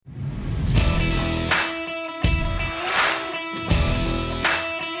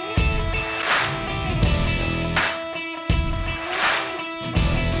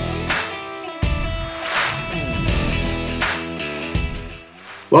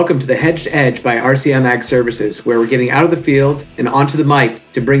Welcome to the Hedged Edge by RCM Ag Services, where we're getting out of the field and onto the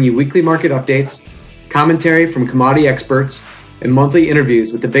mic to bring you weekly market updates, commentary from commodity experts, and monthly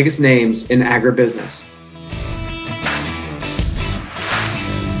interviews with the biggest names in agribusiness.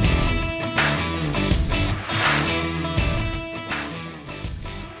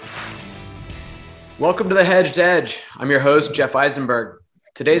 Welcome to the Hedged Edge. I'm your host, Jeff Eisenberg.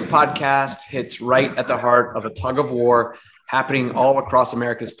 Today's podcast hits right at the heart of a tug of war happening all across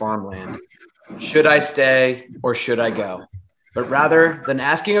America's farmland. Should I stay or should I go? But rather than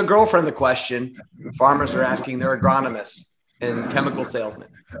asking a girlfriend the question, farmers are asking their agronomists and chemical salesmen,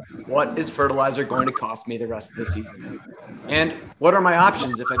 what is fertilizer going to cost me the rest of the season? And what are my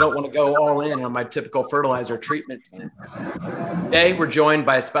options if I don't want to go all in on my typical fertilizer treatment plan? Today, we're joined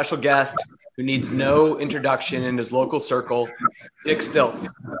by a special guest who needs no introduction in his local circle, Dick Stiltz.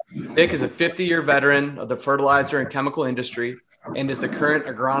 Dick is a 50-year veteran of the fertilizer and chemical industry and is the current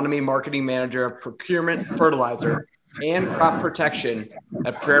agronomy marketing manager of procurement, fertilizer, and crop protection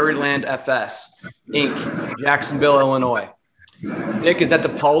at Prairie Land FS, Inc., Jacksonville, Illinois. Dick is at the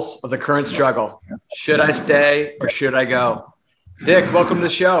pulse of the current struggle. Should I stay or should I go? Dick, welcome to the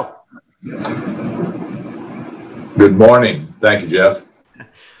show. Good morning. Thank you, Jeff.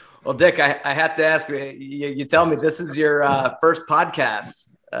 Well, Dick, I have to ask you tell me this is your first podcast.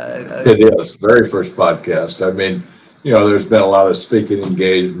 It is, very first podcast. I mean, there's been a lot of speaking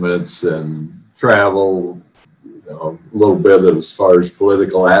engagements and travel, a little bit as far as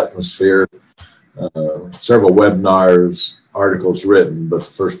political atmosphere, several webinars, articles written, but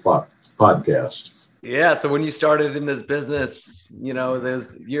the first podcast. Yeah. So when you started in this business,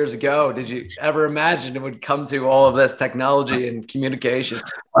 those years ago, did you ever imagine it would come to all of this technology and communication?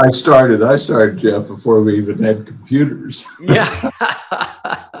 I started, Jeff, before we even had computers. Yeah.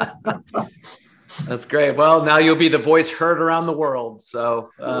 That's great. Well, now you'll be the voice heard around the world. So,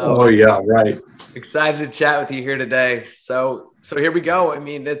 yeah, right. Excited to chat with you here today. So here we go. I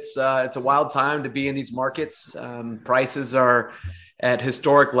mean, it's a wild time to be in these markets. Prices are at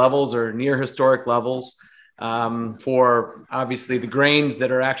historic levels or near historic levels for obviously the grains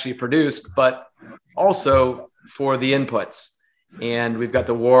that are actually produced, but also for the inputs. And we've got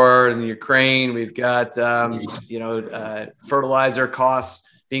the war in Ukraine. We've got, fertilizer costs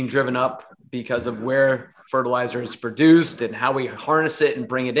being driven up because of where fertilizer is produced and how we harness it and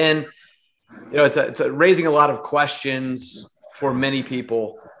bring it in. It's raising a lot of questions for many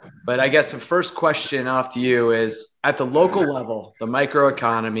people. But I guess the first question off to you is, at the local level, the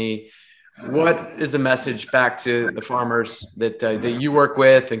microeconomy, what is the message back to the farmers that you work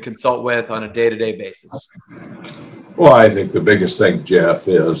with and consult with on a day-to-day basis? Well, I think the biggest thing, Jeff,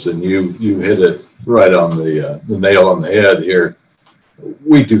 is, and you hit it right on the nail on the head here,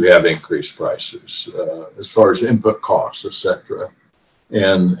 we do have increased prices as far as input costs, et cetera.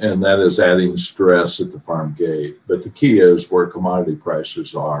 And that is adding stress at the farm gate. But the key is where commodity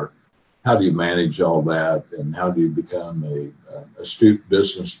prices are. How do you manage all that? And how do you become a astute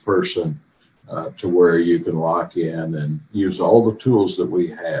business person to where you can lock in and use all the tools that we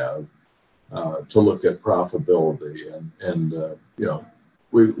have to look at profitability?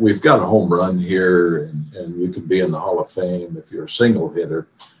 We've got a home run here, and you can be in the Hall of Fame if you're a single hitter.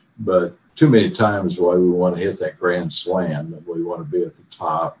 But too many times why we want to hit that grand slam, and we want to be at the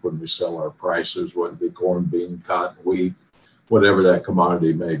top when we sell our prices, whether it be corn, bean, cotton, wheat, whatever that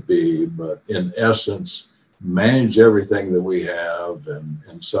commodity may be. But in essence, manage everything that we have, and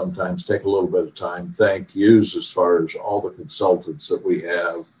sometimes take a little bit of time. Thank yous as far as all the consultants that we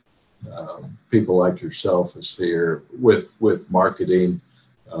have, people like yourself is here with marketing,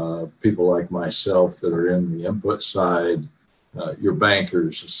 people like myself that are in the input side, your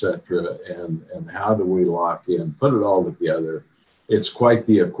bankers, et cetera, and how do we lock in, put it all together. It's quite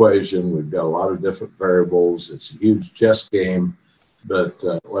the equation. We've got a lot of different variables. It's a huge chess game, but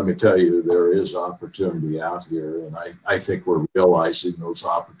let me tell you, there is opportunity out here, and I think we're realizing those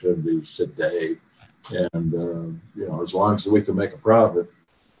opportunities today. And, as long as we can make a profit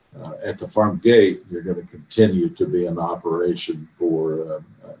at the farm gate, you're going to continue to be in operation for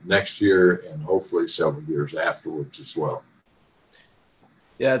next year and hopefully several years afterwards as well.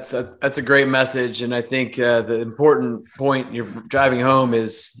 Yeah, that's a great message. And I think the important point you're driving home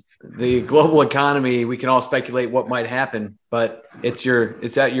is the global economy. We can all speculate what might happen, but it's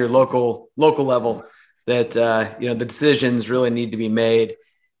at your local level that, the decisions really need to be made.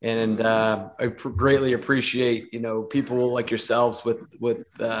 And I greatly appreciate, people like yourselves with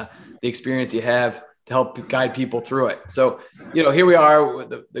the experience you have to help guide people through it. So, here we are.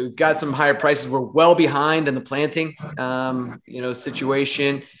 We've got some higher prices. We're well behind in the planting,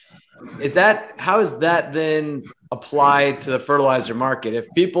 situation. How is that then applied to the fertilizer market? If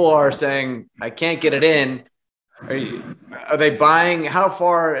people are saying, I can't get it in, are they buying? How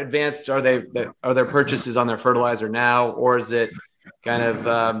far advanced are their purchases on their fertilizer now? Or is it kind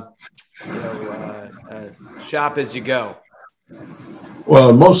of, shop as you go? Well,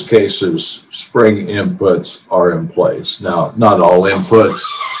 in most cases, spring inputs are in place. Now, not all inputs.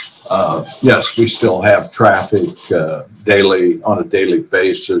 Yes, we still have traffic daily on a daily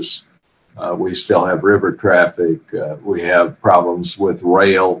basis. We still have river traffic. We have problems with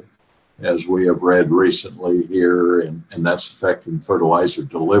rail, as we have read recently here, and that's affecting fertilizer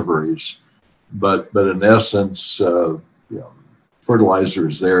deliveries. But in essence, fertilizer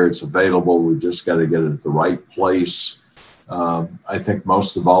is there. It's available. We just got to get it at the right place. I think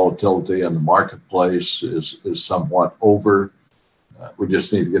most of the volatility in the marketplace is somewhat over. We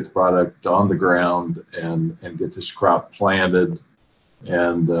just need to get the product on the ground and get this crop planted.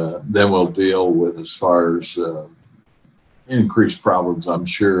 And then we'll deal with, as far as increased problems, I'm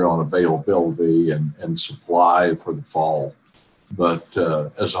sure, on availability and supply for the fall. But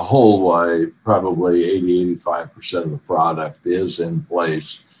as a whole, probably 80-85% of the product is in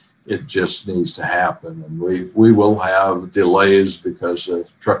place. It just needs to happen. And we will have delays because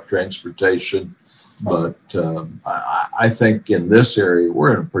of truck transportation. But I think in this area,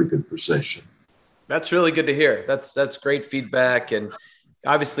 we're in a pretty good position. That's really good to hear. That's great feedback. And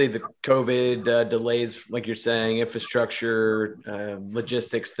obviously the COVID delays, like you're saying, infrastructure,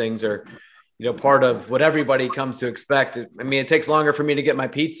 logistics, things are, part of what everybody comes to expect. I mean, it takes longer for me to get my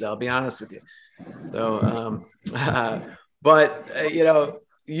pizza, I'll be honest with you. So, but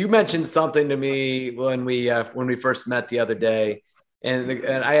you mentioned something to me when we first met the other day, and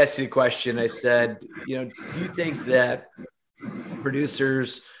I asked you a question. I said, do you think that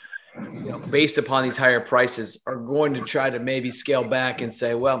producers, based upon these higher prices, are going to try to maybe scale back and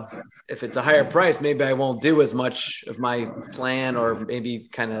say, well, if it's a higher price, maybe I won't do as much of my plan, or maybe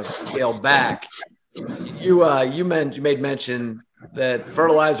kind of scale back? You made mention that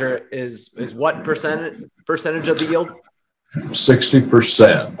fertilizer is what percentage of the yield?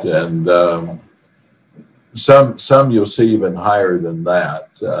 60%, and some you'll see even higher than that.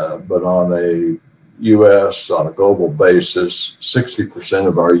 But on a global basis, 60%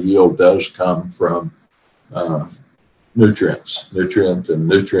 of our yield does come from nutrient and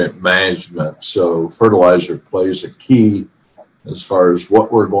nutrient management. So fertilizer plays a key as far as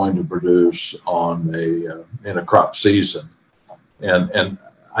what we're going to produce in a crop season. And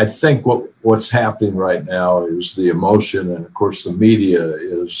I think what's happening right now is the emotion, and of course the media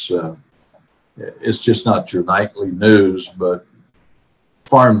is it's just not your nightly news, but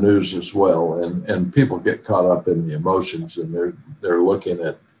farm news as well, and people get caught up in the emotions, and they're looking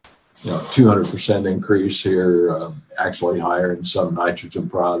at 200% increase here, actually higher in some nitrogen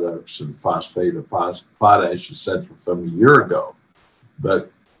products and phosphate or potash, etc., from a year ago.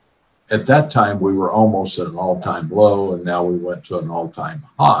 But at that time, we were almost at an all-time low, and now we went to an all-time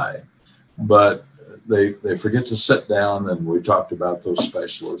high. But they forget to sit down, and we talked about those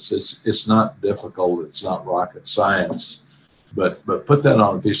specialists. It's not difficult. It's not rocket science. But put that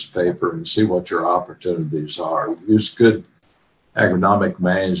on a piece of paper and see what your opportunities are. Use good agronomic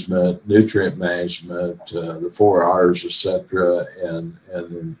management, nutrient management, the 4 R's, etc., and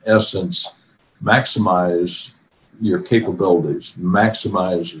in essence, maximize your capabilities,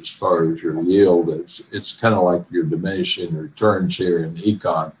 maximize as far as your yield. It's kind of like your diminishing returns here in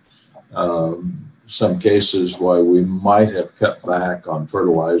econ. Some cases why we might have cut back on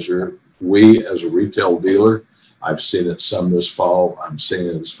fertilizer. We, as a retail dealer, I've seen it some this fall. I'm seeing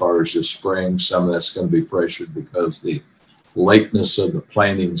it as far as this spring. Some of that's going to be pressured because the lateness of the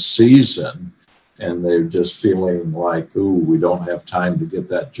planting season, and they're just feeling like, ooh, we don't have time to get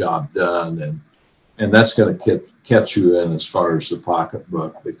that job done. And that's going to catch you in as far as the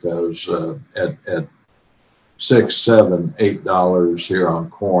pocketbook, because at $6, $7, $8 here on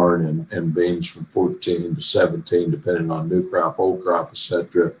corn and beans from 14 to 17, depending on new crop, old crop,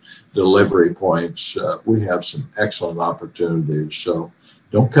 etc., delivery points, we have some excellent opportunities. So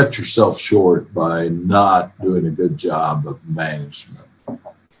don't cut yourself short by not doing a good job of management.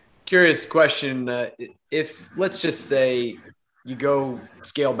 Curious question. If, let's just say, you go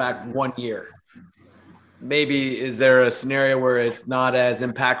scale back 1 year, maybe is there a scenario where it's not as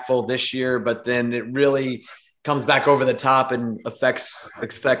impactful this year, but then it really comes back over the top and affects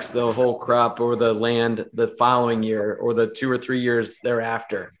the whole crop or the land the following year or the 2 or 3 years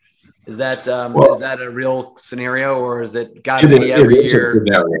thereafter? Is that a real scenario, or is it got to be every year?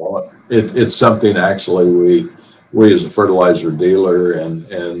 It's something actually we as a fertilizer dealer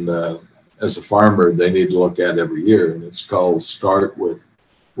and as a farmer, they need to look at every year, and it's called start with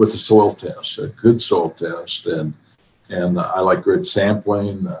with a soil test, a good soil test. And I like grid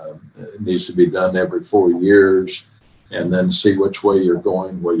sampling. It needs to be done every 4 years, and then see which way you're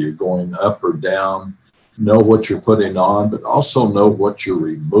going, whether you're going up or down. Know what you're putting on, but also know what you're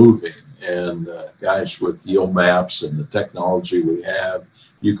removing. And guys, with yield maps and the technology we have,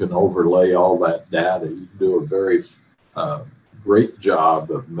 you can overlay all that data. You can do a very great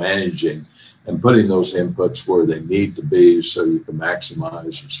job of managing and putting those inputs where they need to be so you can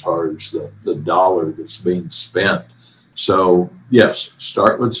maximize as far as the dollar that's being spent. So yes,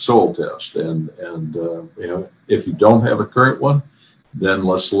 start with soil test, and if you don't have a current one, then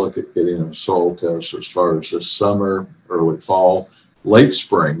let's look at getting a soil test as far as this summer, early fall, late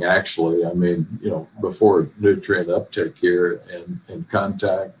spring. Actually, I mean, before nutrient uptake here, and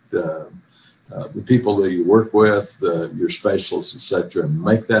contact the people that you work with, your specialists, etc., and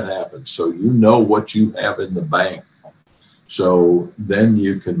make that happen so you know what you have in the bank. So then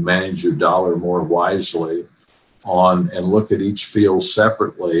you can manage your dollar more wisely and look at each field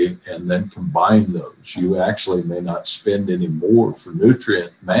separately and then combine those. You actually may not spend any more for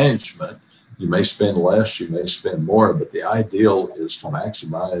nutrient management. You may spend less, you may spend more, but the ideal is to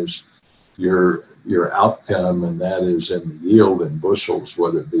maximize your outcome, and that is in the yield in bushels,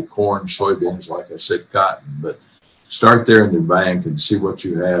 whether it be corn, soybeans, like I said, cotton. But start there in your bank and see what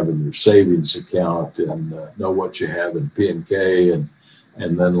you have in your savings account, and know what you have in P&K, and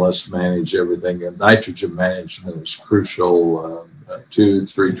then let's manage everything. And nitrogen management is crucial.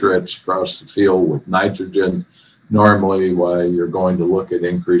 2-3 trips across the field with nitrogen. Normally, why you're going to look at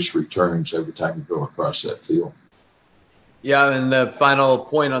increased returns every time you go across that field. Yeah, and the final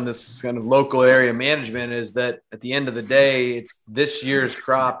point on this kind of local area management is that at the end of the day, it's this year's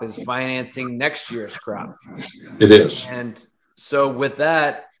crop is financing next year's crop. It is. And so with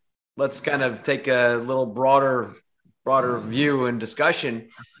that, let's kind of take a little broader view and discussion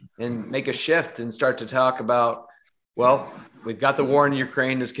and make a shift and start to talk about, well, we've got the war in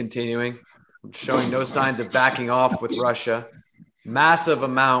Ukraine is continuing, showing no signs of backing off with Russia. Massive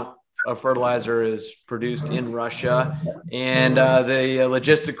amount of fertilizer is produced in Russia, and the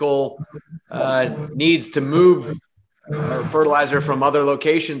logistical needs to move fertilizer from other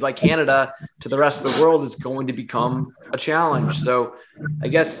locations like Canada to the rest of the world is going to become a challenge. So I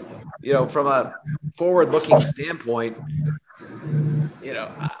guess, from a forward-looking standpoint,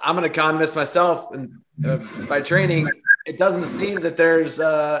 I'm an economist myself, and by training, it doesn't seem that there's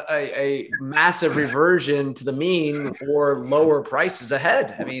a massive reversion to the mean or lower prices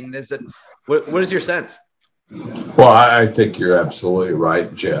ahead. I mean, what is your sense? Well, I think you're absolutely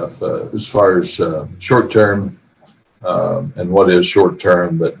right, Jeff. As far as short-term, and what is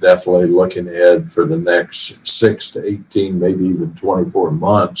short-term, but definitely looking ahead for the next 6 to 18, maybe even 24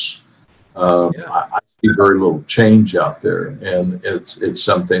 months, I see very little change out there, and it's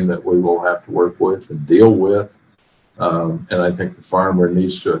something that we will have to work with and deal with. And I think the farmer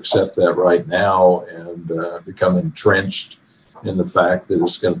needs to accept that right now and become entrenched in the fact that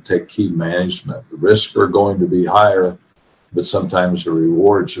it's going to take key management. The risks are going to be higher, but sometimes the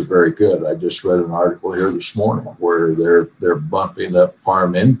rewards are very good. I just read an article here this morning where they're bumping up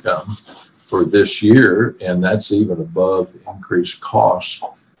farm income for this year, and that's even above the increased cost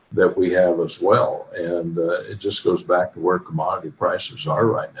that we have as well. And it just goes back to where commodity prices are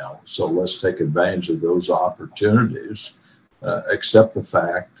right now. So let's take advantage of those opportunities, accept the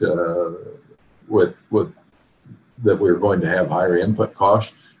fact that we're going to have higher input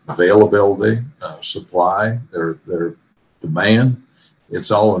costs, availability, supply, their demand.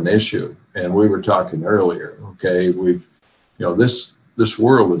 It's all an issue. And we were talking earlier, okay, this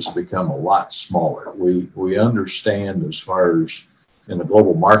world has become a lot smaller. We understand as far as in the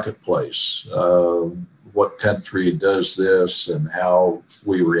global marketplace, what country does this and how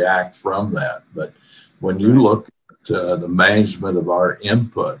we react from that. But when you look at the management of our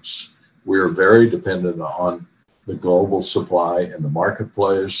inputs, we're very dependent on the global supply in the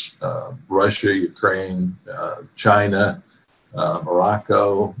marketplace. Russia, Ukraine, China,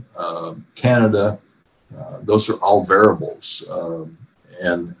 Morocco, Canada, those are all variables.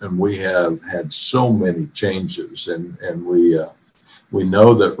 And we have had so many changes, and we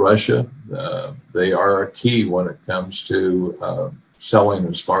know that Russia, they are a key when it comes to selling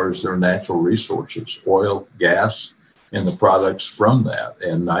as far as their natural resources, oil, gas, and the products from that.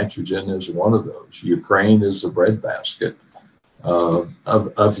 And nitrogen is one of those. Ukraine is the breadbasket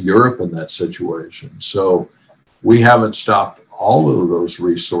of Europe in that situation. So we haven't stopped all of those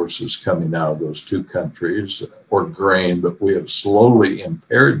resources coming out of those two countries or grain, but we have slowly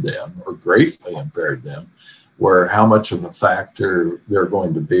impaired them or greatly impaired them, where how much of a factor they're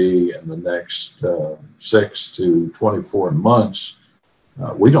going to be in the next 6 to 24 months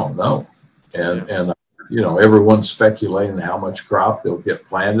We don't know. And everyone's speculating how much crop they'll get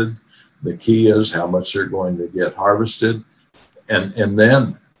planted. The key is how much they're going to get harvested. And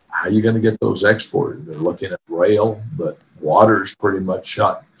then how are you going to get those exported? They're looking at rail, but water's pretty much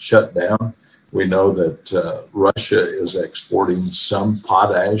shut down. We know that Russia is exporting some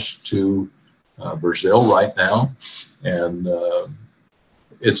potash to Brazil right now, and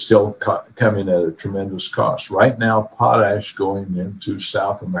it's still coming at a tremendous cost. Right now, potash going into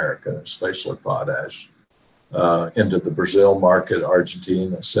South America, especially potash, into the Brazil market,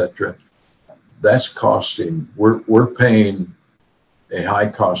 Argentina, etc. That's costing, we're paying a high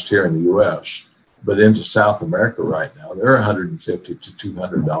cost here in the U.S., but into South America right now, they're $150 to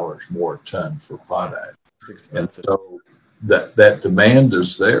 $200 more a ton for potash. And so that demand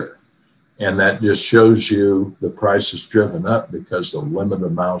is there. And that just shows you the price is driven up because of the limited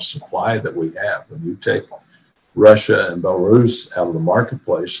amount of supply that we have. When you take Russia and Belarus out of the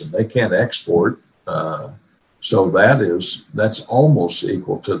marketplace and they can't export, so that's almost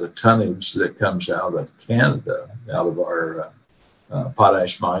equal to the tonnage that comes out of Canada, out of our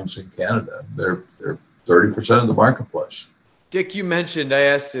potash mines in Canada. They're 30% of the marketplace. Dick, you mentioned, I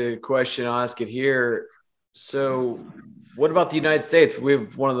asked a question, I'll ask it here. So what about the United States? We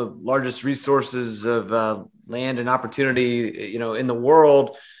have one of the largest resources of land and opportunity, in the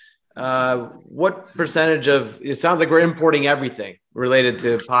world. What percentage it sounds like we're importing everything related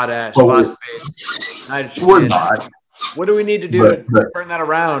to potash, phosphate, nitrogen. We're not. What do we need to do to turn that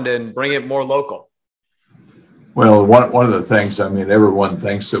around and bring it more local? Well, one of the things, everyone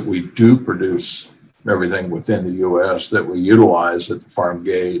thinks that we do produce everything within the U.S. that we utilize at the farm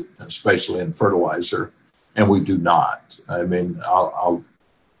gate, especially in fertilizer, and we do not. I'll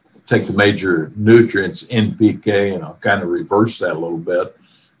take the major nutrients, NPK, and I'll kind of reverse that a little bit.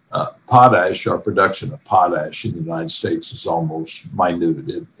 Potash, our production of potash in the United States is almost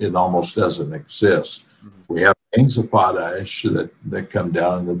minute. It almost doesn't exist. We have veins of potash that come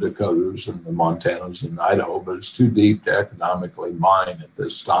down in the Dakotas and the Montanas and Idaho, but it's too deep to economically mine at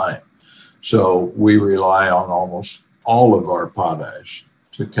this time. So we rely on almost all of our potash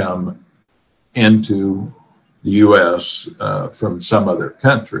to come into the U.S. From some other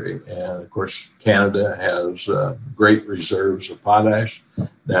country. And of course, Canada has great reserves of potash.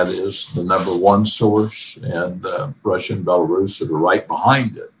 That is the number one source, and Russia and Belarus are right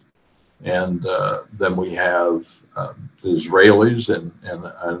behind it. And then we have the Israelis, and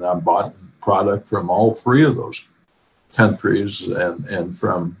I bought product from all three of those countries and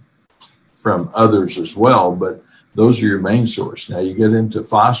from others as well. But those are your main source. Now you get into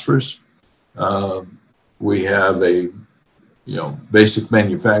phosphorus. We have a basic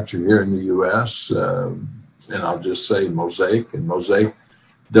manufacturer here in the U.S. And I'll just say Mosaic, and Mosaic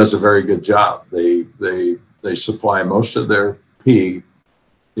does a very good job. They supply most of their P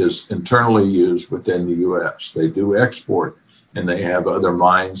is internally used within the U.S. They do export, and they have other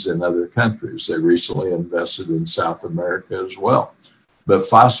mines in other countries. They recently invested in South America as well. But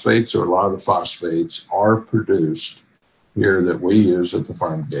phosphates, or a lot of the phosphates, are produced here that we use at the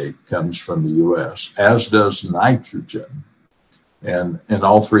farm gate, comes from the U.S., as does nitrogen, and in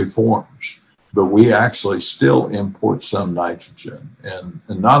all three forms. But we actually still import some nitrogen, and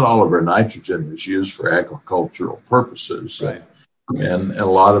not all of our nitrogen is used for agricultural purposes. Right. And a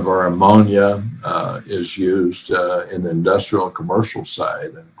lot of our ammonia is used in the industrial and commercial side.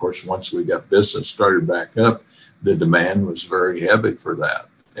 And of course, once we got business started back up, the demand was very heavy for that.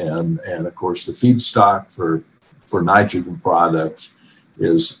 And of course, the feedstock for nitrogen products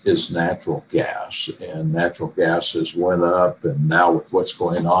is natural gas. And natural gas has went up. And now with what's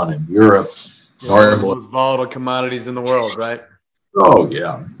going on in Europe, one of the most volatile commodities in the world, right? Oh,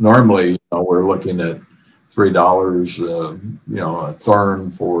 yeah. Normally, we're looking at $3, a therm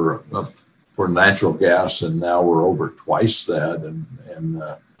for natural gas, and now we're over twice that, and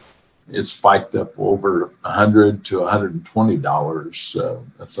it spiked up over $100 to $120 a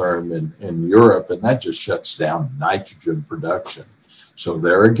therm in Europe, and that just shuts down nitrogen production. So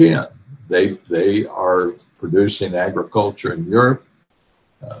there again, they are producing agriculture in Europe,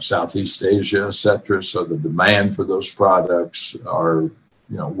 Southeast Asia, etc. So the demand for those products are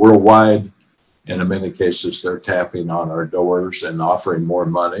worldwide. And in many cases, they're tapping on our doors and offering more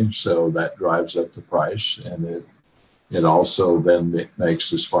money. So that drives up the price. And it also then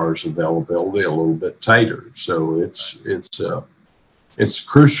makes, as far as availability, a little bit tighter. So it's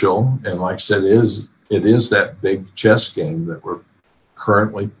crucial. And like I said, it is that big chess game that we're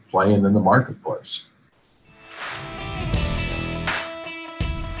currently playing in the marketplace.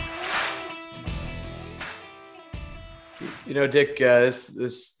 Dick,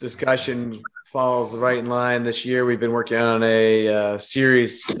 this discussion falls right in line. This year, we've been working on a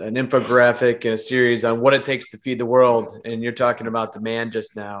series, an infographic and a series on what it takes to feed the world. And you're talking about demand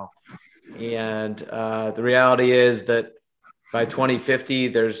just now. And the reality is that by 2050,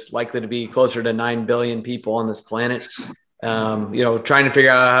 there's likely to be closer to 9 billion people on this planet. Trying to figure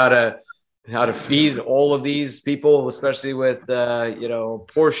out how to feed all of these people, especially with a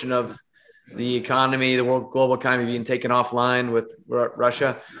portion of the economy, the world global economy being taken offline with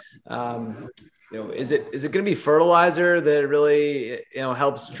Russia. Is it going to be fertilizer that really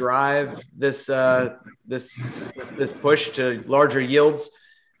helps drive this push to larger yields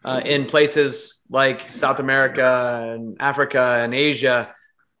in places like South America and Africa and Asia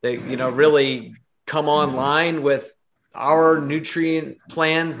that really come online with our nutrient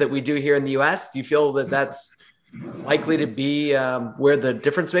plans that we do here in the U.S.? Do you feel that that's likely to be where the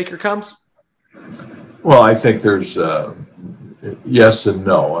difference maker comes? Well, I think there's yes and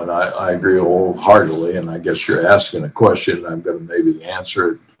no, and I agree wholeheartedly. And I guess you're asking a question. I'm going to maybe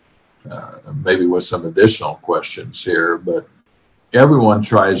answer it, maybe with some additional questions here. But everyone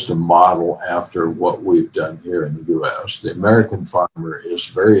tries to model after what we've done here in the U.S. The American farmer is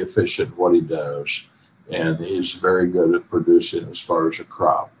very efficient at what he does, and he's very good at producing as far as a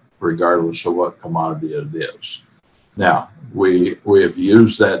crop, regardless of what commodity it is. Now, we have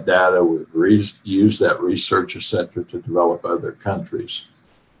used that data, we've used that research, et cetera, to develop other countries.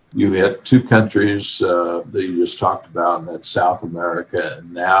 You had two countries that you just talked about, and that's South America,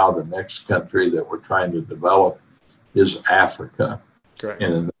 and now the next country that we're trying to develop is Africa. Correct.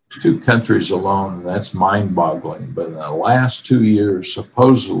 And in those two countries alone, that's mind-boggling. But in the last 2 years,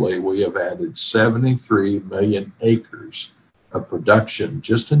 supposedly, we have added 73 million acres of production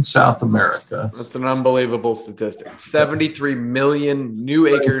just in South America. That's an unbelievable statistic. 73 million new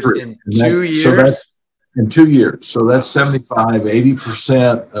acres in 2 years. So that's in 2 years. So that's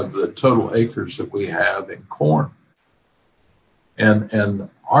 80% of the total acres that we have in corn. And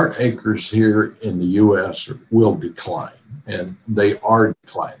our acres here in the U.S. will decline, and they are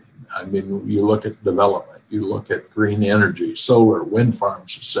declining. I mean, you look at development, you look at green energy, solar, wind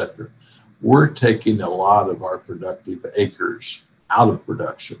farms, et cetera. We're taking a lot of our productive acres out of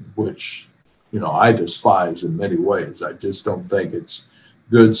production, which, I despise in many ways. I just don't think it's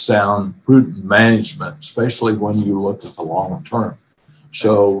good, sound, prudent management, especially when you look at the long term.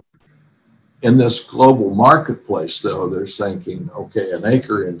 So in this global marketplace, though, they're thinking, okay, an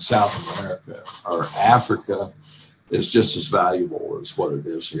acre in South America or Africa is just as valuable as what it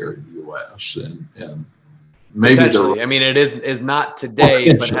is here in the U.S. And maybe it is not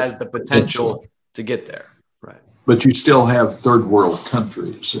today, but has the potential to get there. Right. But you still have third world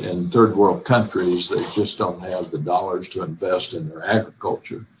countries, and third world countries, they just don't have the dollars to invest in their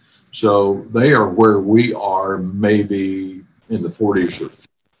agriculture. So they are where we are, maybe in the 40s or 50s,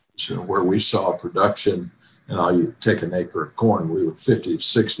 where we saw production, and you take an acre of corn, we were 50 to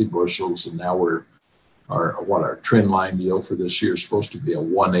 60 bushels, and now our trend line yield for this year is supposed to be a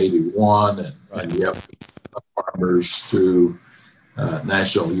 181, and yet farmers through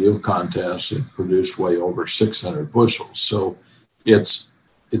national yield contests have produced way over 600 bushels. So it's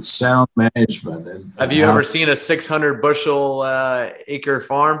sound management. And have you ever seen a 600 bushel acre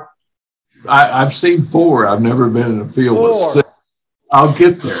farm? I've seen 4. I've never been in a field with 6. I'll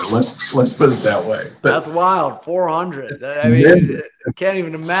get there. Let's put it that way. But that's wild. 400. I mean, I can't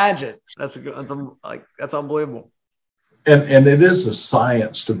even imagine. That's unbelievable. And it is a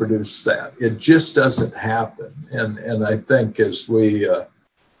science to produce that. It just doesn't happen. And I think as we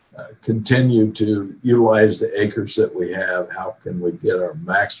continue to utilize the acres that we have, how can we get our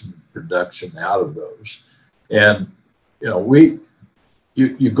maximum production out of those? And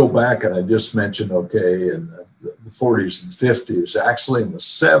you go back, and I just mentioned, okay, in the 40s and 50s, actually in the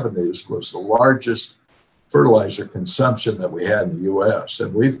 70s was the largest fertilizer consumption that we had in the U.S.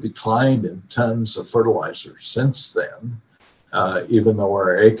 And we've declined in tons of fertilizer since then, even though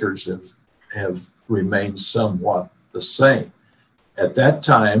our acres have remained somewhat the same. At that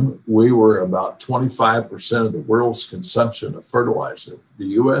time, we were about 25% of the world's consumption of fertilizer. The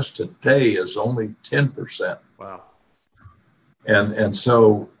U.S. today is only 10%. Wow. And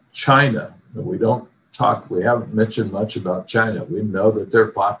so China, we haven't mentioned much about China. We know that their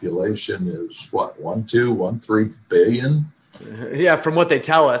population is 1.3 billion. Yeah, from what they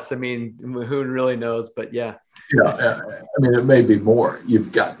tell us. I mean, who really knows? But yeah. Yeah, I mean, it may be more.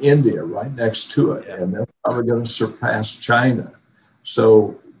 You've got India right next to it, and they're probably going to surpass China.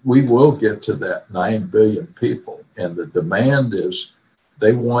 So we will get to that 9 billion people, and the demand is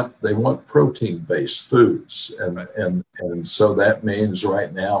they want protein-based foods, and so that means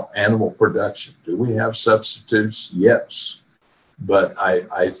right now animal production. Do we have substitutes? Yes, But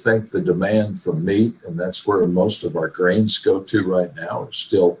I think the demand for meat, and that's where most of our grains go to right now, is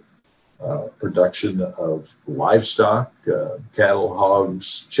still production of livestock, cattle,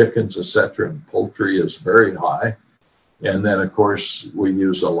 hogs, chickens, etc. And poultry is very high. And then, of course, we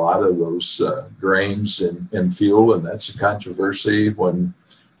use a lot of those grains in fuel, and that's a controversy when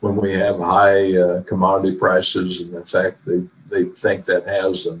we have high commodity prices, and the fact they think that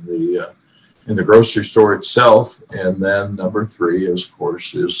has in the grocery store itself. And then number three is, of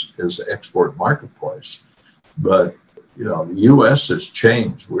course, is export marketplace. But the U.S. has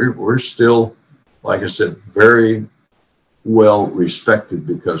changed. We're still, like I said, very well respected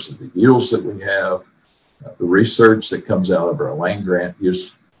because of the yields that we have, the research that comes out of our land grant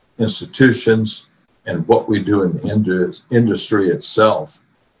use institutions, and what we do in the industry itself.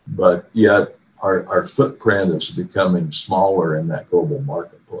 But yet our footprint is becoming smaller in that global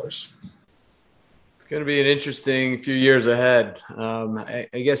marketplace. It's going to be an interesting few years ahead. I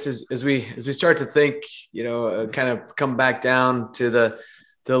guess as we start to think, kind of come back down to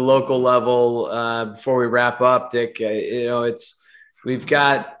the local level before we wrap up, Dick. We've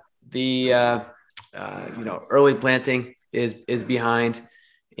got the early planting is behind,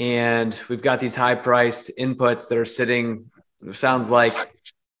 and we've got these high priced inputs that are sitting, it sounds like,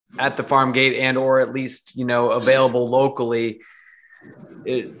 at the farm gate and or at least available locally.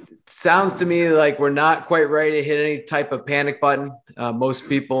 It sounds to me like we're not quite ready to hit any type of panic button. Most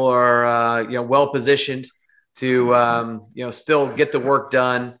people are well positioned to still get the work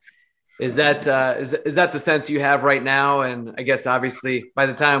done. Is that the sense you have right now? And I guess obviously by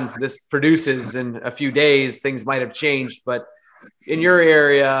the time this produces in a few days, things might have changed. But in your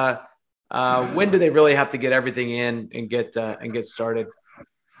area, when do they really have to get everything in and get started?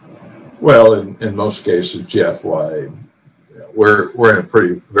 Well, in most cases, Jeff, we're in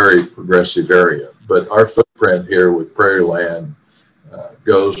a very progressive area, but our footprint here with prairie land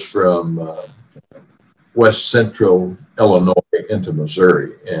goes from west central Illinois into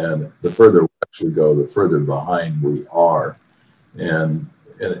Missouri, and the further west we go, the further behind we are. And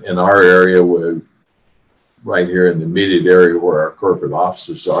in our area, right here in the immediate area where our corporate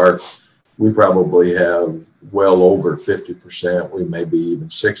offices are, we probably have well over 50%, we may be even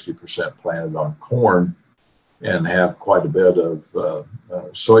 60% planted on corn, and have quite a bit of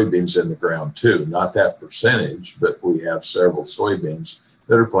soybeans in the ground too. Not that percentage, but we have several soybeans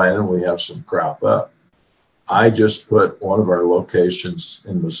that are planted. We have some crop up. I just put one of our locations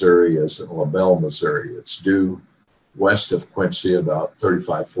in Missouri as in LaBelle, Missouri. It's due west of Quincy, about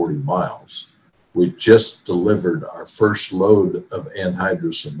 35, 40 miles. We just delivered our first load of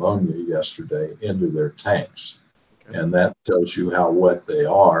anhydrous ammonia yesterday into their tanks. And that tells you how wet they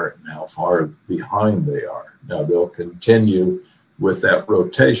are and how far behind they are. Now, they'll continue with that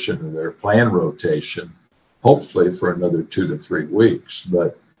rotation, or their planned rotation, hopefully for another 2 to 3 weeks.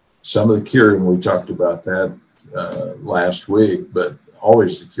 But some of the curing, we talked about that last week, but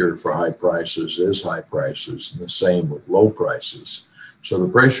always the cure for high prices is high prices, and the same with low prices. So the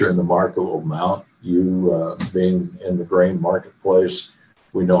pressure in the market will mount. You being in the grain marketplace,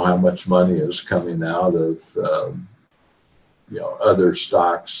 we know how much money is coming out of other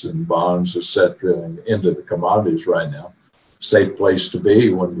stocks and bonds, etc., and into the commodities right now. Safe place to be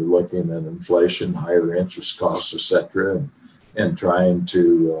when you're looking at inflation, higher interest costs, etc., and trying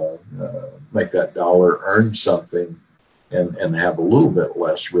to make that dollar earn something and have a little bit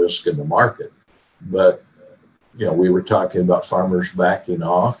less risk in the market. But we were talking about farmers backing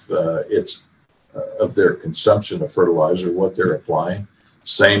off. It's of their consumption of fertilizer, what they're applying.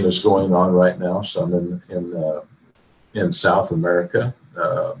 Same is going on right now. Some in South America,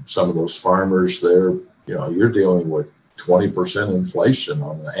 some of those farmers there, you're dealing with 20% inflation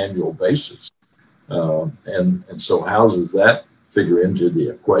on an annual basis. And so how does that figure into the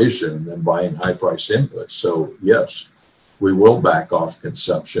equation, and then buying high price inputs? So yes, we will back off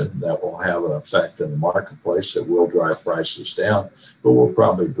consumption. That will have an effect in the marketplace. It will drive prices down, but we'll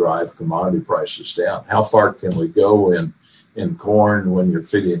probably drive commodity prices down. How far can we go in corn when you're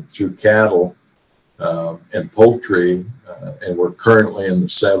feeding through cattle and poultry, and we're currently in the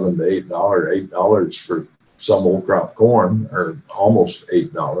 $7 to $8 for some old crop corn, or almost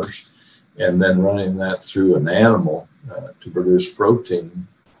 $8, and then running that through an animal to produce protein?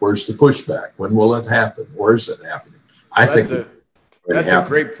 Where's the pushback? When will it happen? Where is it happening? I think that's a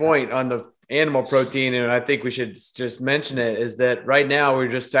great point on the animal protein, and I think we should just mention it, is that right now we're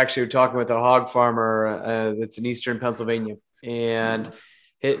just actually talking with a hog farmer that's in eastern Pennsylvania, and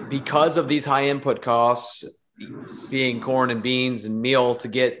because of these high input costs, being corn and beans and meal to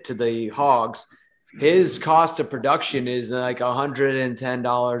get to the hogs, his cost of production is like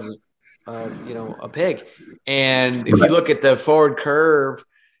 $110 a pig. And if you look at the forward curve,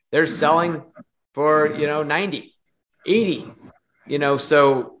 they're selling for 90, 80.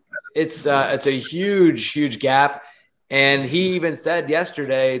 So it's a huge gap. And he even said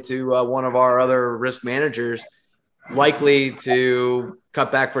yesterday to one of our other risk managers, likely to cut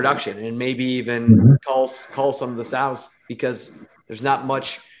back production and maybe even call some of the sows, because there's not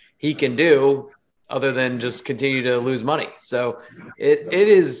much he can do other than just continue to lose money. So it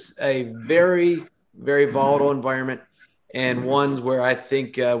is a very, very volatile environment, and ones where I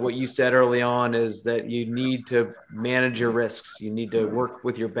think what you said early on is that you need to manage your risks. You need to work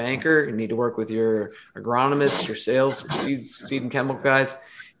with your banker. You need to work with your agronomists, your sales, seed and chemical guys.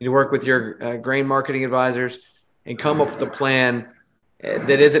 You need to work with your grain marketing advisors and come up with a plan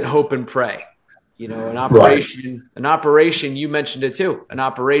that isn't hope and pray. An operation, you mentioned it too, an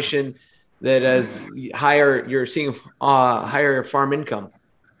operation that is you're seeing higher farm income.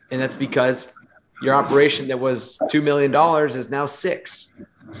 And that's because your operation that was $2 million is now $6 million.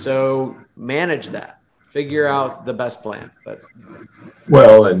 So manage that, figure out the best plan.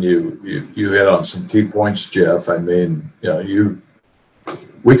 And you hit on some key points, Jeff. I mean,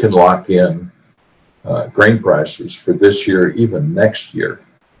 we can lock in grain prices for this year, even next year.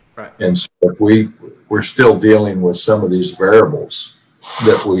 Right. And so if we're still dealing with some of these variables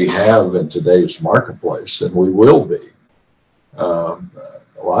that we have in today's marketplace, and we will be, a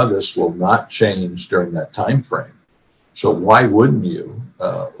lot of this will not change during that time frame. So why wouldn't you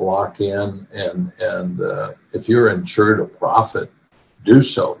lock in and if you're insured a profit, do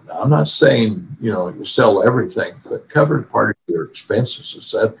so. Now, I'm not saying you sell everything, but cover part of your expenses,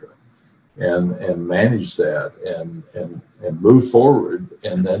 etc., and manage that and move forward,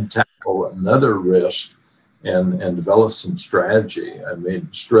 and then tackle another risk and develop some strategy. I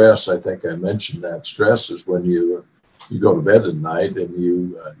mean, stress, I think I mentioned that. Stress is when you go to bed at night and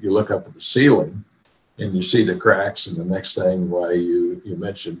you look up at the ceiling and you see the cracks, and the next thing you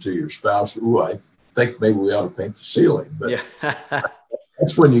mentioned to your spouse, ooh, I think maybe we ought to paint the ceiling. But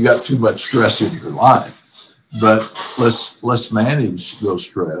that's when you got too much stress in your life. But let's manage those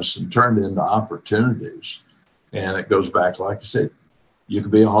stress and turn it into opportunities. And it goes back, like I said, you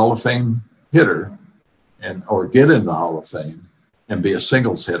could be a Hall of Fame hitter or get in the Hall of Fame and be a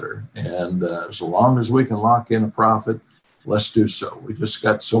singles hitter. And as long as we can lock in a profit, let's do so. We just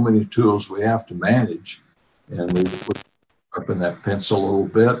got so many tools we have to manage, and we've sharpen that pencil a little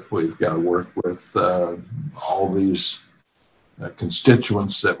bit. We've got to work with all these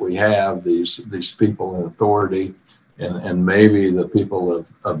constituents that we have, these people in authority, and maybe the people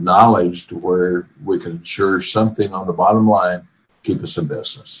of knowledge, to where we can ensure something on the bottom line, keep us in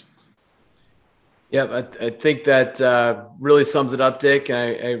business. Yeah, I think that really sums it up, Dick.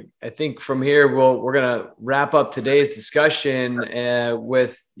 I think from here we're going to wrap up today's discussion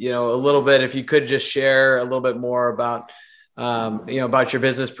with a little bit. If you could just share a little bit more about about your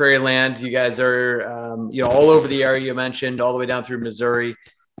business, Prairie Land. You guys are all over the area you mentioned, all the way down through Missouri.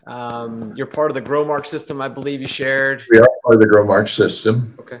 You're part of the GrowMark system, I believe you shared. We are part of the GrowMark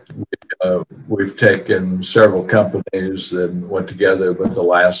system. Okay. We've taken several companies and went together, but the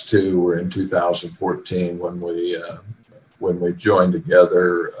last two were in 2014 when we joined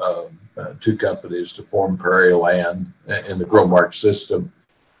together two companies to form Prairie Land in the GrowMark system.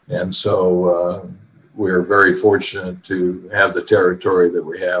 And so we're very fortunate to have the territory that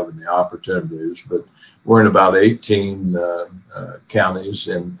we have and the opportunities. But we're in about 18 counties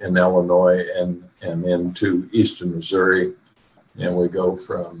in Illinois and into eastern Missouri. And we go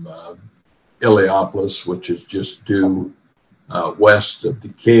from Illiopolis, which is just due west of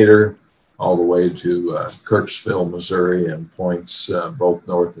Decatur, all the way to Kirksville, Missouri, and points both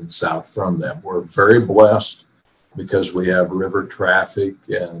north and south from them. We're very blessed because we have river traffic,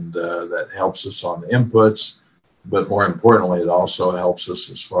 and that helps us on inputs. But more importantly, it also helps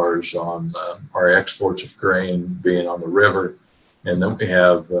us as far as on our exports of grain being on the river. And then we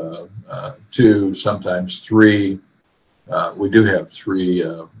have two, sometimes three. We do have three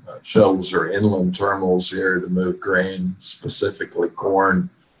shuttles or inland terminals here to move grain, specifically corn.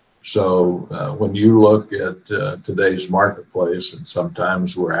 So when you look at today's marketplace, and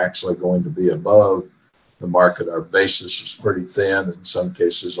sometimes we're actually going to be above the market, our basis is pretty thin, in some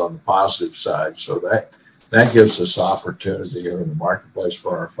cases on the positive side. So that gives us opportunity here in the marketplace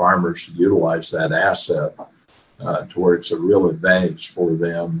for our farmers to utilize that asset to where it's a real advantage for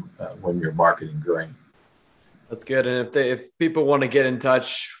them when you're marketing grain. That's good. And if people want to get in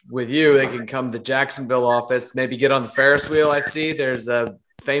touch with you, they can come to the Jacksonville office, maybe get on the Ferris wheel. I see there's a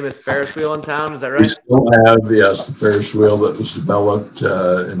famous Ferris wheel in town. Is that right? We still have, yes, the Ferris wheel that was developed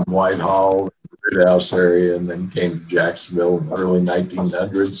in Whitehall, the Red House area, and then came to Jacksonville in the early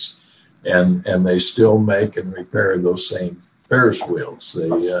 1900s. and they still make and repair those same Ferris wheels.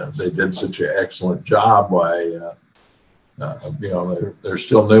 They did such an excellent job by there's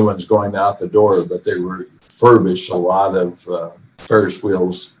still new ones going out the door, but they refurbished a lot of Ferris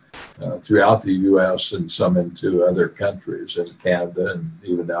wheels throughout the U.S. and some into other countries in Canada and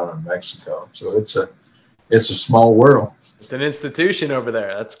even down in Mexico. So it's a small world. It's an institution over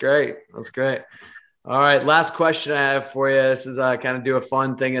there. That's great. That's great. All right. Last question I have for you. This is kind of do a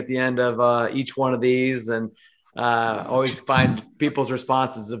fun thing at the end of each one of these, and always find people's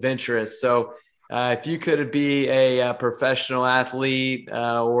responses of interest. So if you could be a professional athlete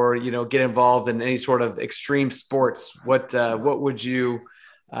or, get involved in any sort of extreme sports, what would you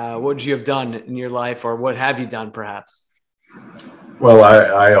have done in your life, or what have you done perhaps? Well,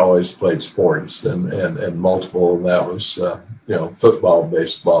 I always played sports and multiple, and that was, football,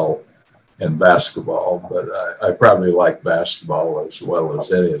 baseball, and basketball. But I probably like basketball as well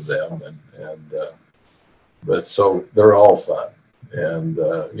as any of them. But so they're all fun. And,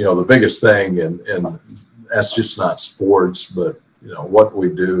 the biggest thing, and that's just not sports, but, what we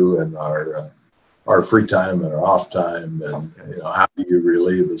do in our free time and our off time, and, how do you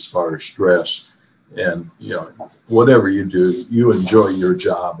relieve as far as stress? And, whatever you do, you enjoy your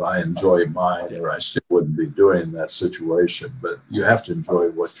job. I enjoy mine, or I still wouldn't be doing that situation, but you have to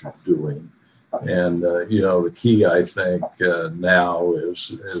enjoy what you're doing. And, the key, I think, now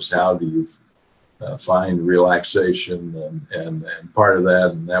is how do you find relaxation, and part of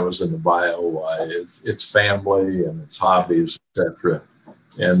that, and that was in the bio, why it's family and it's hobbies, etc.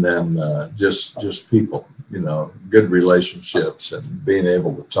 And then just people, good relationships, and being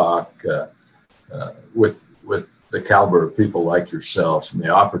able to talk with the caliber of people like yourself, and the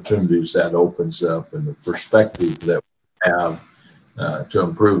opportunities that opens up, and the perspective that we have to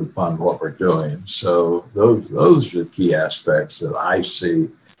improve upon what we're doing. So those are the key aspects that I see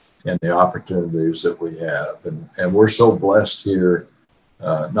and the opportunities that we have. And we're so blessed here,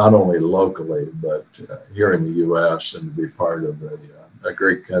 not only locally, but here in the U.S., and to be part of a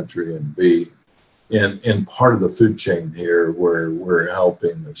great country, and be in part of the food chain here, where we're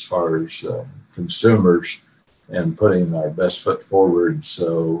helping as far as consumers and putting our best foot forward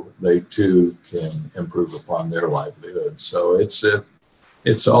so they too can improve upon their livelihood. So it's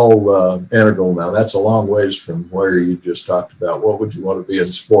all integral now. That's a long ways from where you just talked about what would you want to be in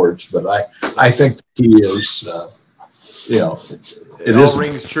sports, but I think the key is, it all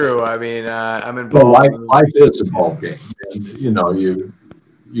rings true. I mean, I'm involved. Well, life is a ball game, and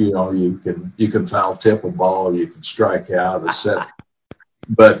you can foul tip a ball, you can strike out a set,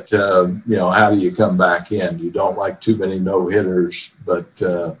 but how do you come back in? You don't like too many no hitters, but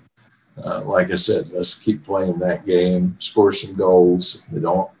like I said, let's keep playing that game, score some goals. They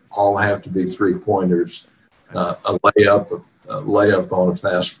don't all have to be 3-pointers. A layup on a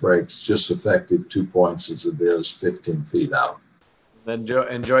fast break is just effective 2 points as it is 15 feet out. Then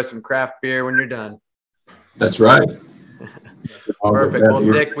enjoy some craft beer when you're done. That's right. Perfect. Well,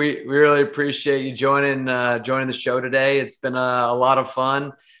 Dick, we really appreciate you joining the show today. It's been a lot of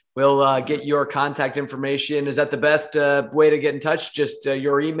fun. We'll get your contact information. Is that the best way to get in touch? Just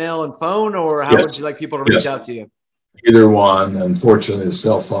your email and phone, or how would you like people to reach out to you? Either one. Unfortunately, the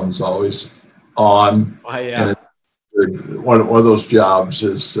cell phone's always on. Oh, yeah. And one of those jobs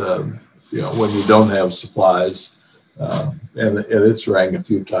is, when you don't have supplies, and it's rang a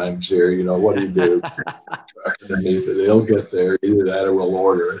few times here. What do you do? Underneath it, it'll get there. Either that or we'll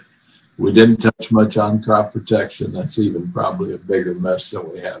order it. We didn't touch much on crop protection. That's even probably a bigger mess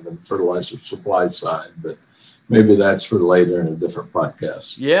than we have in the fertilizer supply side, but maybe that's for later in a different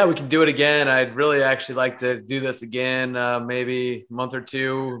podcast. Yeah, we can do it again. I'd really actually like to do this again, maybe a month or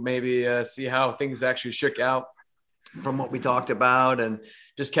two, maybe see how things actually shook out from what we talked about, and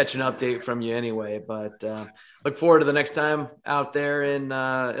just catch an update from you anyway. But look forward to the next time out there in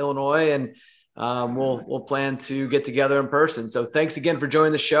Illinois, and we'll plan to get together in person. So thanks again for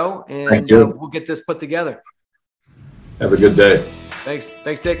joining the show, and we'll get this put together. Have a good day. Thanks,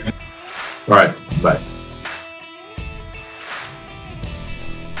 Dick. All right, bye.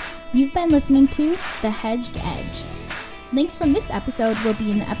 You've been listening to The Hedged Edge. Links from this episode will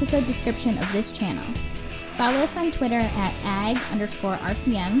be in the episode description of this channel. Follow us on Twitter at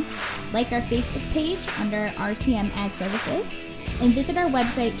ag_RCM, like our Facebook page under RCM Ag Services, and visit our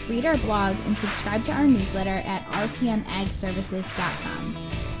website to read our blog and subscribe to our newsletter at rcmagservices.com.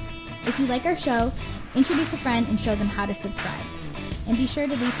 If you like our show, introduce a friend and show them how to subscribe. And be sure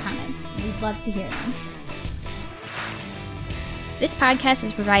to leave comments. We'd love to hear them. This podcast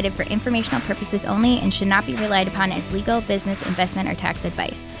is provided for informational purposes only and should not be relied upon as legal, business, investment, or tax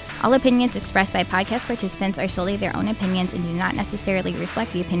advice. All opinions expressed by podcast participants are solely their own opinions and do not necessarily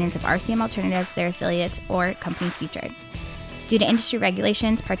reflect the opinions of RCM Alternatives, their affiliates, or companies featured. Due to industry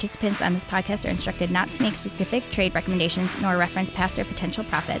regulations, participants on this podcast are instructed not to make specific trade recommendations nor reference past or potential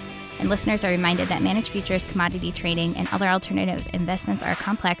profits, and listeners are reminded that managed futures, commodity trading, and other alternative investments are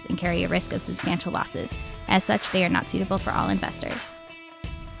complex and carry a risk of substantial losses. As such, they are not suitable for all investors.